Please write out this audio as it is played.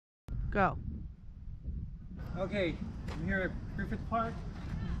Go. Okay, I'm here at Griffith Park.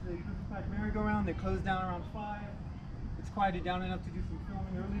 This is the Griffith Park merry-go-round. They closed down around 5. It's quieted down enough to do some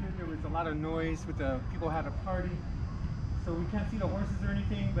filming. Earlier there was a lot of noise with the people had a party. So we can't see the horses or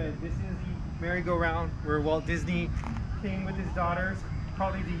anything, but this is the merry-go-round where Walt Disney came with his daughters.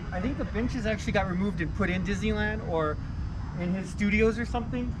 I think the benches actually got removed and put in Disneyland or in his studios or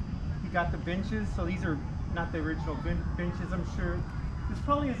something. He got the benches, so these are not the original benches, I'm sure. This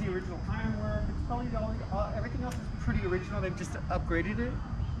probably is the original ironwork. It's probably everything else is pretty original. They've just upgraded it.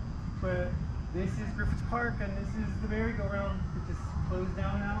 But this is Griffith Park, and this is the merry-go-round. It just closed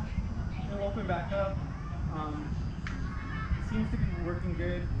down now. It'll open back up. It seems to be working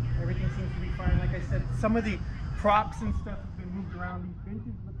good. Everything seems to be fine. Like I said, some of the props and stuff have been moved around. These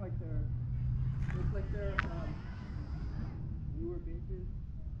benches look like they're newer benches.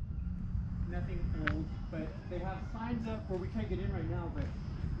 Nothing old, but they have signs up where we can't get in right now, but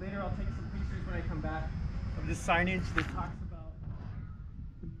later I'll take some pictures when I come back of the signage that talks about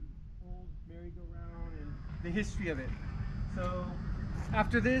the old merry-go-round and the history of it. So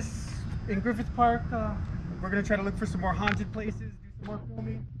after this, in Griffith Park, we're going to try to look for some more haunted places, do some more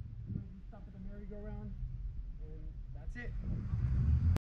filming.